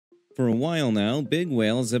For a while now, big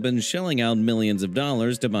whales have been shelling out millions of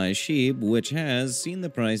dollars to buy SHIB, which has seen the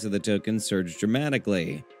price of the token surge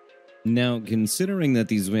dramatically. Now, considering that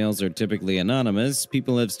these whales are typically anonymous,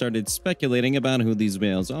 people have started speculating about who these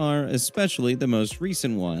whales are, especially the most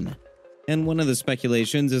recent one. And one of the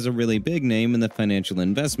speculations is a really big name in the financial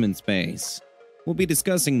investment space. We'll be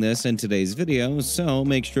discussing this in today's video, so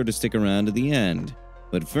make sure to stick around to the end.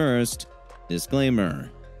 But first, disclaimer.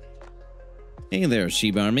 Hey there,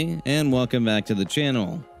 SHIB Army, and welcome back to the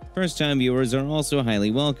channel. First-time viewers are also highly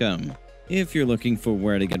welcome. If you're looking for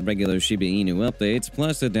where to get regular Shiba Inu updates,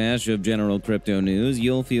 plus a dash of general crypto news,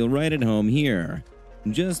 you'll feel right at home here.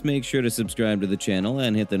 Just make sure to subscribe to the channel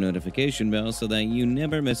and hit the notification bell so that you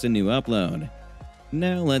never miss a new upload.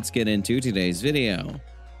 Now let's get into today's video.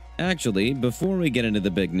 Actually, before we get into the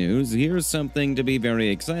big news, here's something to be very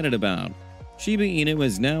excited about. Shiba Inu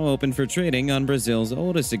is now open for trading on Brazil's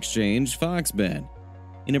oldest exchange, Foxbit.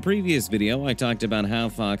 In a previous video, I talked about how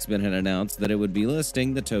Foxbit had announced that it would be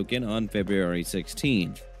listing the token on February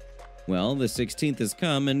 16th. Well, the 16th has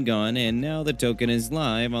come and gone, and now the token is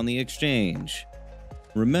live on the exchange.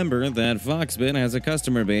 Remember that Foxbit has a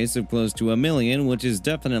customer base of close to 1 million, which is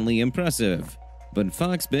definitely impressive. But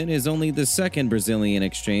Foxbit is only the second Brazilian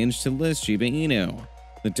exchange to list Shiba Inu.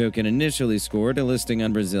 The token initially scored a listing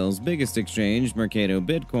on Brazil's biggest exchange, Mercado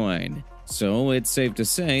Bitcoin. So it's safe to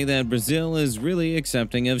say that Brazil is really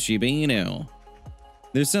accepting of Shiba Inu.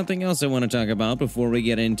 There's something else I want to talk about before we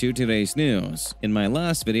get into today's news. In my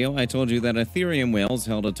last video, I told you that Ethereum whales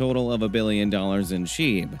held a total of $1 billion in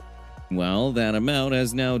SHIB. Well, that amount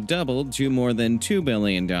has now doubled to more than $2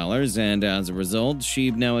 billion, and as a result,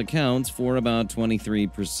 SHIB now accounts for about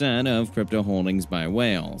 23% of crypto holdings by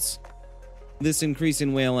whales. This increase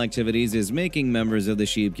in whale activities is making members of the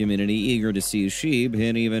SHIB community eager to see SHIB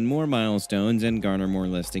hit even more milestones and garner more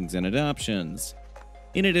listings and adoptions.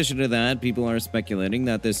 In addition to that, people are speculating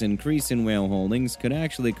that this increase in whale holdings could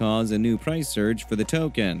actually cause a new price surge for the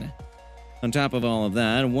token. On top of all of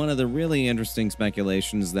that, one of the really interesting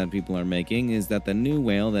speculations that people are making is that the new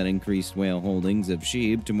whale that increased whale holdings of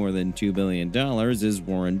SHIB to more than $2 billion is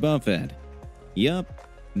Warren Buffett. Yup,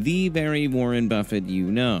 the very Warren Buffett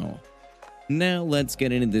you know. Now let's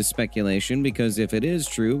get into this speculation because if it is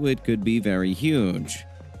true, it could be very huge.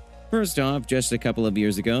 First off, just a couple of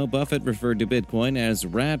years ago, Buffett referred to Bitcoin as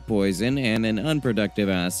rat poison and an unproductive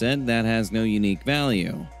asset that has no unique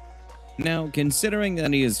value. Now, considering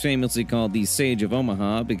that he is famously called the Sage of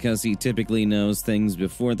Omaha because he typically knows things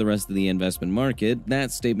before the rest of the investment market,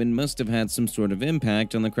 that statement must have had some sort of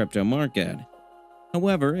impact on the crypto market.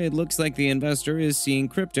 However, it looks like the investor is seeing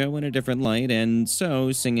crypto in a different light and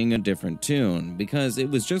so singing a different tune, because it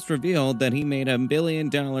was just revealed that he made $1 billion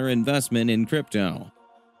investment in crypto.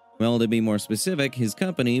 Well, to be more specific, his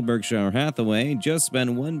company, Berkshire Hathaway, just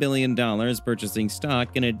spent $1 billion purchasing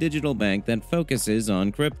stock in a digital bank that focuses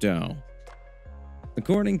on crypto.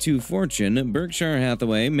 According to Fortune, Berkshire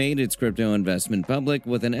Hathaway made its crypto investment public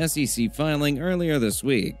with an SEC filing earlier this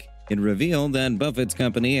week. It revealed that Buffett's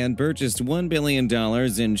company had purchased $1 billion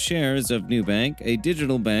in shares of Nubank, a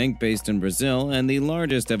digital bank based in Brazil and the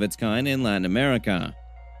largest of its kind in Latin America.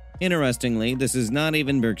 Interestingly, this is not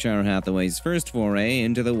even Berkshire Hathaway's first foray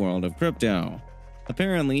into the world of crypto.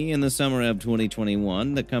 Apparently, in the summer of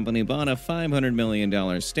 2021, the company bought a $500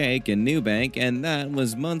 million stake in Nubank, and that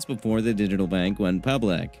was months before the digital bank went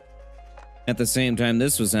public. At the same time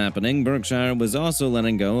this was happening, Berkshire was also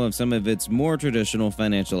letting go of some of its more traditional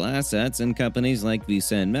financial assets in companies like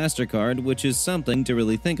Visa and MasterCard, which is something to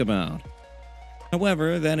really think about.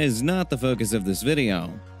 However, that is not the focus of this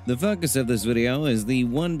video. The focus of this video is the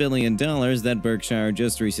 $1 billion that Berkshire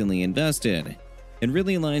just recently invested. It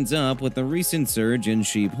really lines up with the recent surge in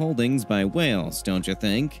SHIB holdings by whales, don't you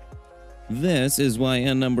think? This is why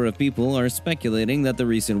a number of people are speculating that the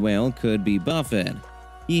recent whale could be Buffett.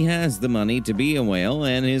 He has the money to be a whale,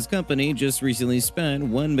 and his company just recently spent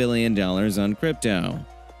 $1 billion on crypto.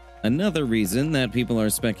 Another reason that people are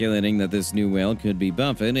speculating that this new whale could be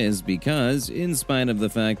Buffett is because, in spite of the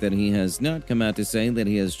fact that he has not come out to say that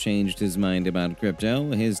he has changed his mind about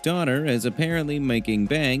crypto, his daughter is apparently making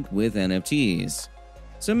bank with NFTs.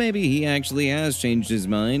 So maybe he actually has changed his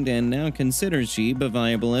mind and now considers SHIB a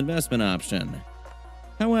viable investment option.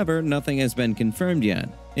 However, nothing has been confirmed yet.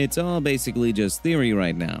 It's all basically just theory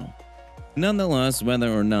right now. Nonetheless,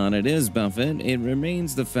 whether or not it is Buffett, it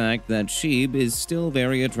remains the fact that SHIB is still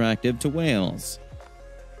very attractive to whales.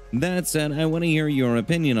 That said, I want to hear your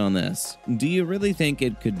opinion on this. Do you really think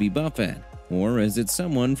it could be Buffett? Or is it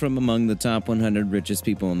someone from among the top 100 richest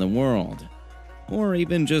people in the world? Or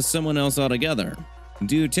even just someone else altogether?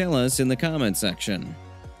 Do tell us in the comment section.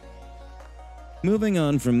 Moving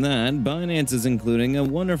on from that, Binance is including a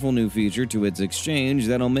wonderful new feature to its exchange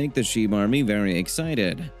that'll make the SHIB army very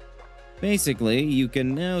excited. Basically, you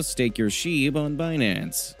can now stake your SHIB on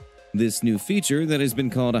Binance. This new feature that has been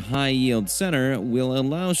called a high-yield center will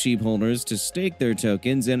allow SHIB holders to stake their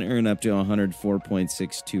tokens and earn up to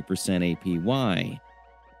 104.62% APY.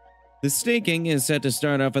 The staking is set to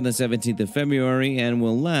start off on the 17th of February and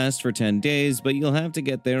will last for 10 days, but you'll have to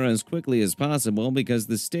get there as quickly as possible because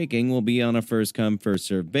the staking will be on a first-come,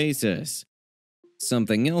 first-served basis.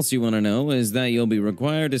 Something else you want to know is that you'll be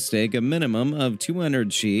required to stake a minimum of 200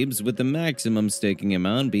 SHIBs, with the maximum staking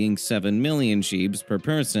amount being 7 million SHIBs per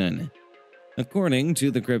person. According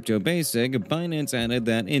to the Crypto Basic, Binance added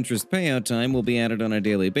that interest payout time will be added on a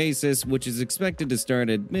daily basis, which is expected to start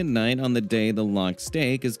at midnight on the day the locked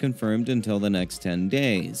stake is confirmed until the next 10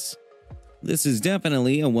 days. This is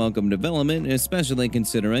definitely a welcome development, especially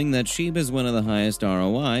considering that SHIB is one of the highest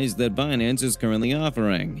ROIs that Binance is currently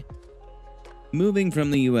offering. Moving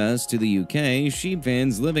from the US to the UK, SHIB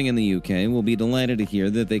fans living in the UK will be delighted to hear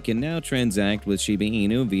that they can now transact with Shiba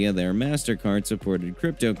Inu via their MasterCard-supported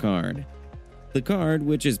crypto card. The card,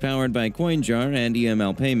 which is powered by CoinJar and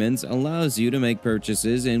EML payments, allows you to make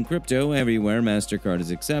purchases in crypto everywhere MasterCard is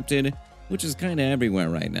accepted, which is kinda everywhere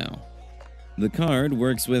right now. The card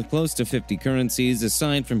works with close to 50 currencies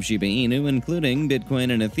aside from Shiba Inu, including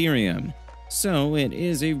Bitcoin and Ethereum, so it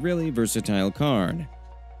is a really versatile card.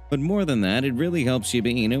 But more than that, it really helps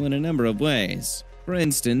Shiba Inu in a number of ways. For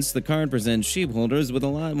instance, the card presents SHIB holders with a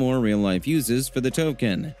lot more real-life uses for the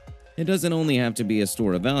token. It doesn't only have to be a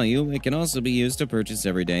store of value, it can also be used to purchase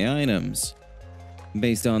everyday items.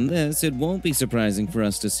 Based on this, it won't be surprising for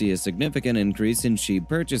us to see a significant increase in SHIB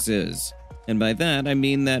purchases. And by that, I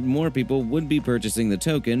mean that more people would be purchasing the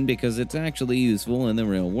token because it's actually useful in the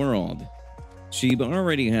real world. SHIB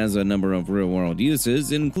already has a number of real-world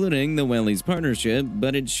uses, including the Whaley's partnership,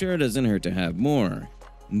 but it sure doesn't hurt to have more.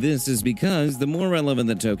 This is because the more relevant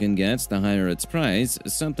the token gets, the higher its price,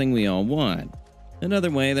 something we all want.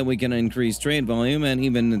 Another way that we can increase trade volume and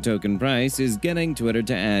even the token price is getting Twitter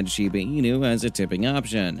to add Shiba Inu as a tipping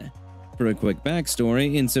option. For a quick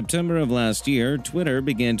backstory, in September of last year, Twitter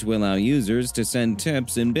began to allow users to send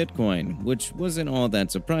tips in Bitcoin, which wasn't all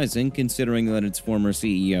that surprising considering that its former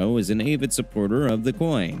CEO is an avid supporter of the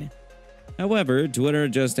coin. However, Twitter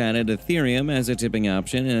just added Ethereum as a tipping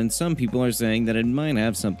option, and some people are saying that it might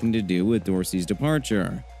have something to do with Dorsey's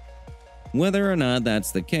departure. Whether or not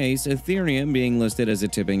that's the case, Ethereum being listed as a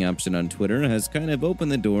tipping option on Twitter has kind of opened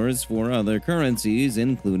the doors for other currencies,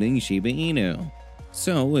 including Shiba Inu.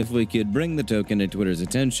 So, if we could bring the token to Twitter's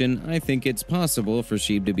attention, I think it's possible for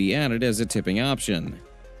SHIB to be added as a tipping option.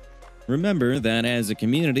 Remember that as a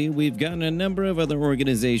community, we've gotten a number of other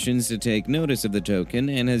organizations to take notice of the token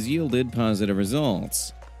and has yielded positive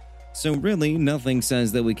results. So really, nothing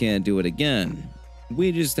says that we can't do it again.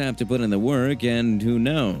 We just have to put in the work, and who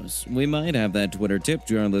knows, we might have that Twitter tip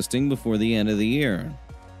jar listing before the end of the year.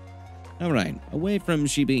 Alright, away from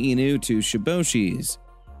Shiba Inu to Shiboshis.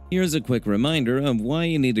 Here's a quick reminder of why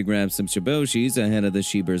you need to grab some Shiboshis ahead of the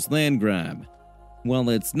Shiba's land grab. While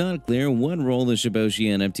it's not clear what role the Shiboshi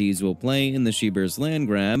NFTs will play in the Shiba's land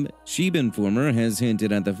grab, SHIB Informer has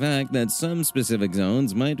hinted at the fact that some specific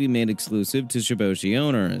zones might be made exclusive to Shiboshi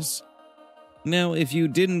owners. Now, if you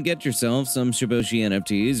didn't get yourself some Shiboshi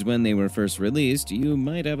NFTs when they were first released, you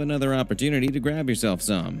might have another opportunity to grab yourself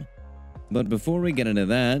some. But before we get into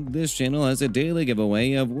that, this channel has a daily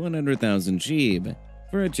giveaway of 100,000 SHIB.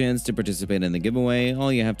 For a chance to participate in the giveaway,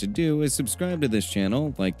 all you have to do is subscribe to this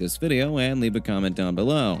channel, like this video, and leave a comment down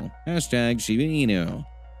below. #ShibaInu.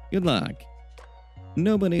 Good luck!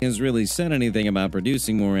 Nobody has really said anything about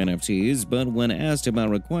producing more NFTs, but when asked about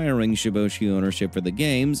requiring Shiboshi ownership for the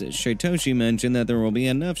games, Shytoshi mentioned that there will be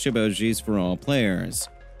enough Shiboshis for all players.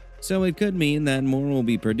 So it could mean that more will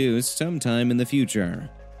be produced sometime in the future.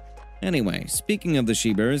 Anyway, speaking of the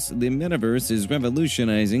Shibers, the metaverse is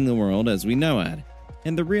revolutionizing the world as we know it,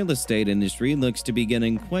 and the real estate industry looks to be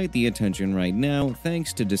getting quite the attention right now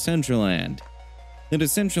thanks to Decentraland. The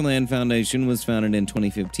Decentraland Foundation was founded in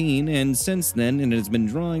 2015, and since then it has been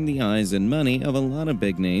drawing the eyes and money of a lot of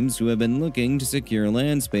big names who have been looking to secure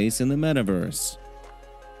land space in the metaverse.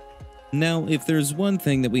 Now, if there's one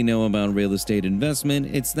thing that we know about real estate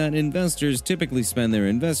investment, it's that investors typically spend their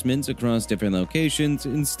investments across different locations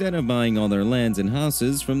instead of buying all their lands and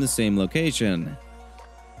houses from the same location.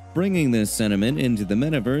 Bringing this sentiment into the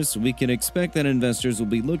metaverse, we can expect that investors will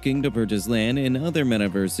be looking to purchase land in other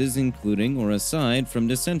metaverses, including or aside from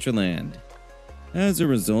Decentraland. As a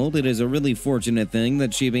result, it is a really fortunate thing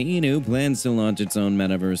that Shiba Inu plans to launch its own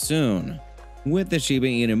metaverse soon. With the Shiba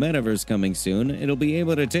Inu metaverse coming soon, it'll be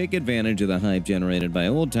able to take advantage of the hype generated by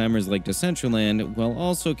old-timers like Decentraland while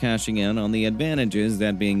also cashing in on the advantages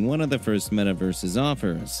that being one of the first metaverses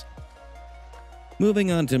offers.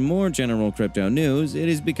 Moving on to more general crypto news, it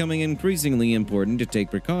is becoming increasingly important to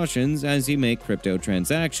take precautions as you make crypto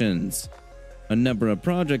transactions. A number of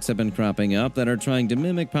projects have been cropping up that are trying to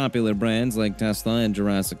mimic popular brands like Tesla and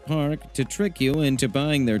Jurassic Park to trick you into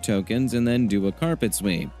buying their tokens and then do a carpet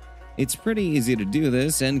sweep. It's pretty easy to do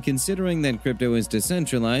this, and considering that crypto is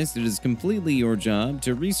decentralized, it is completely your job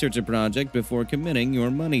to research a project before committing your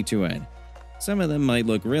money to it. Some of them might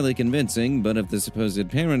look really convincing, but if the supposed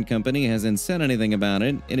parent company hasn't said anything about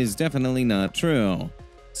it, it is definitely not true.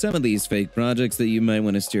 Some of these fake projects that you might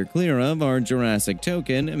want to steer clear of are Jurassic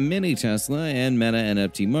Token, Mini Tesla, and Meta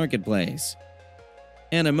NFT Marketplace.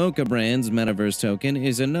 Animoca Brands' Metaverse token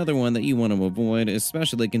is another one that you want to avoid,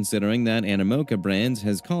 especially considering that Animoca Brands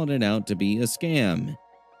has called it out to be a scam.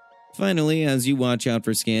 Finally, as you watch out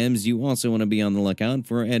for scams, you also want to be on the lookout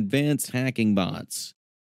for advanced hacking bots.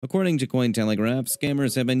 According to Cointelegraph,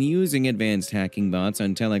 scammers have been using advanced hacking bots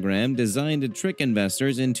on Telegram designed to trick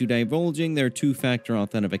investors into divulging their two-factor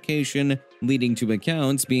authentication, leading to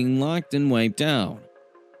accounts being locked and wiped out.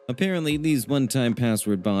 Apparently, these one-time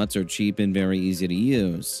password bots are cheap and very easy to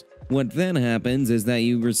use. What then happens is that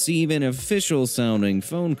you receive an official-sounding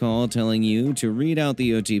phone call telling you to read out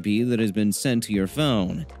the OTP that has been sent to your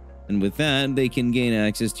phone. And with that, they can gain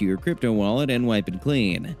access to your crypto wallet and wipe it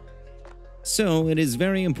clean. So, it is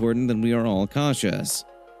very important that we are all cautious.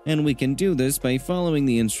 And we can do this by following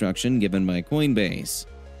the instruction given by Coinbase.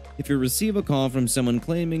 If you receive a call from someone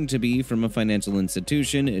claiming to be from a financial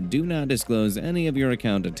institution, do not disclose any of your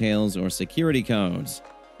account details or security codes.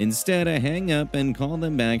 Instead, hang up and call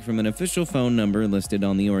them back from an official phone number listed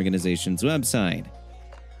on the organization's website.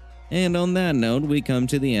 And on that note, we come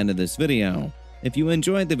to the end of this video. If you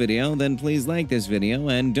enjoyed the video, then please like this video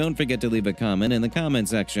and don't forget to leave a comment in the comment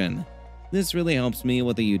section. This really helps me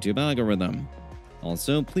with the YouTube algorithm.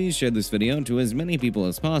 Also, please share this video to as many people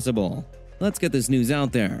as possible. Let's get this news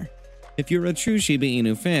out there. If you're a true Shiba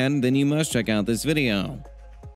Inu fan, then you must check out this video.